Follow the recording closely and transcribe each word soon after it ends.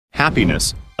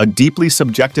Happiness, a deeply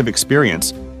subjective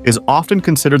experience, is often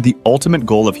considered the ultimate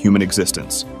goal of human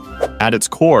existence. At its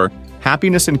core,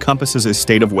 happiness encompasses a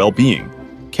state of well-being,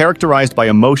 characterized by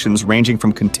emotions ranging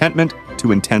from contentment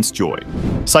to intense joy.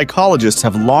 Psychologists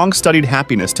have long studied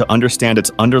happiness to understand its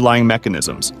underlying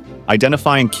mechanisms,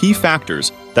 identifying key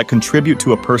factors that contribute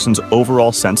to a person's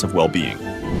overall sense of well-being.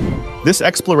 This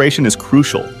exploration is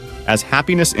crucial, as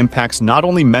happiness impacts not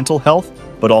only mental health,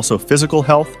 but also physical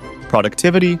health,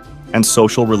 productivity, and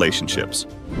social relationships.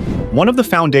 One of the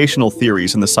foundational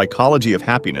theories in the psychology of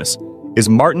happiness is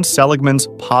Martin Seligman's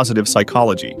positive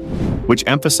psychology, which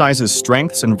emphasizes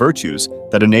strengths and virtues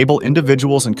that enable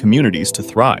individuals and communities to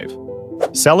thrive.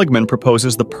 Seligman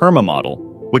proposes the PERMA model,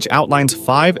 which outlines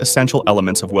 5 essential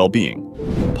elements of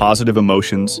well-being: positive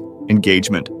emotions,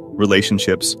 engagement,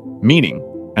 relationships, meaning,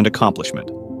 and accomplishment.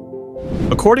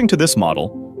 According to this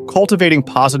model, cultivating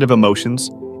positive emotions,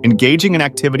 engaging in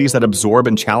activities that absorb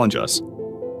and challenge us,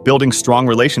 building strong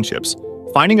relationships,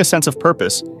 finding a sense of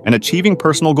purpose, and achieving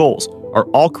personal goals are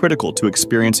all critical to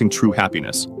experiencing true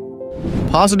happiness.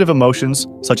 Positive emotions,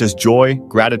 such as joy,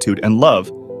 gratitude, and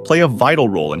love, play a vital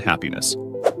role in happiness.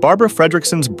 Barbara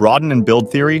Fredrickson's broaden and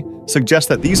build theory suggests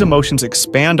that these emotions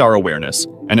expand our awareness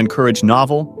and encourage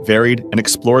novel, varied, and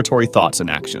exploratory thoughts and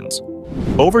actions.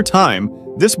 Over time,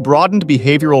 this broadened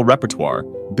behavioral repertoire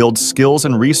builds skills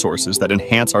and resources that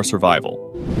enhance our survival.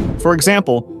 For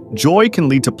example, joy can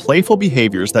lead to playful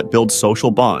behaviors that build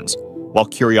social bonds, while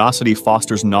curiosity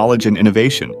fosters knowledge and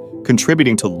innovation,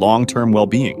 contributing to long-term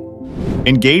well-being.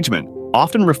 Engagement,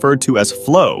 often referred to as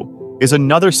flow, is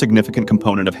another significant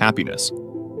component of happiness.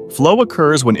 Flow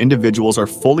occurs when individuals are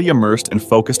fully immersed and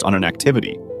focused on an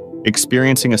activity,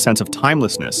 experiencing a sense of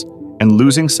timelessness and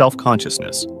losing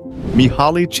self-consciousness.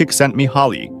 Mihaly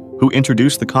Csikszentmihalyi, who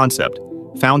introduced the concept,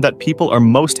 found that people are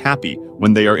most happy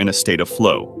when they are in a state of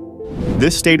flow.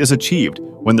 This state is achieved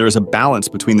when there is a balance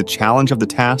between the challenge of the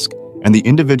task and the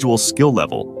individual's skill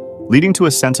level, leading to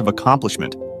a sense of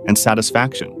accomplishment and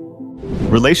satisfaction.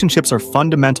 Relationships are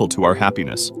fundamental to our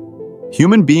happiness.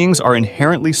 Human beings are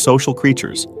inherently social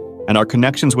creatures, and our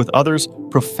connections with others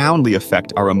profoundly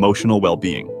affect our emotional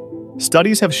well-being.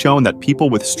 Studies have shown that people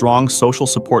with strong social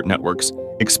support networks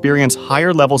experience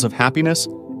higher levels of happiness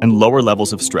and lower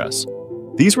levels of stress.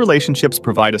 These relationships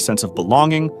provide a sense of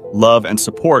belonging, love, and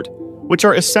support, which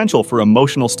are essential for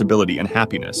emotional stability and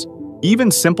happiness. Even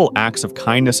simple acts of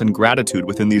kindness and gratitude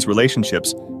within these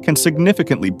relationships can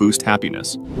significantly boost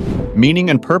happiness. Meaning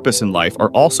and purpose in life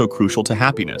are also crucial to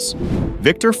happiness.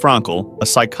 Viktor Frankl, a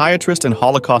psychiatrist and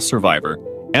Holocaust survivor,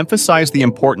 emphasized the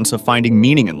importance of finding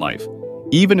meaning in life,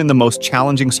 even in the most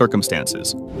challenging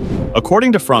circumstances.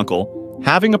 According to Frankl,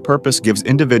 having a purpose gives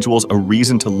individuals a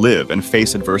reason to live and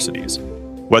face adversities.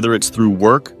 Whether it's through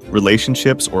work,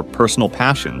 relationships, or personal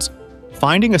passions,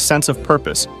 finding a sense of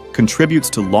purpose contributes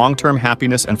to long-term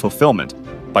happiness and fulfillment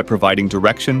by providing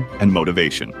direction and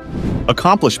motivation.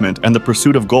 Accomplishment and the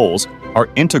pursuit of goals are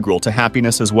integral to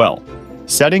happiness as well.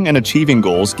 Setting and achieving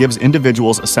goals gives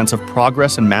individuals a sense of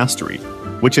progress and mastery,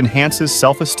 which enhances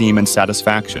self-esteem and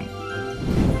satisfaction.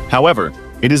 However,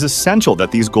 it is essential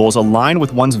that these goals align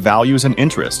with one's values and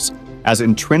interests, as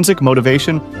intrinsic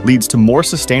motivation leads to more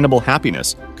sustainable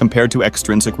happiness compared to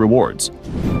extrinsic rewards.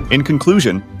 In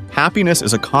conclusion, happiness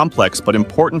is a complex but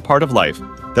important part of life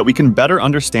that we can better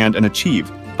understand and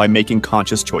achieve by making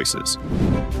conscious choices.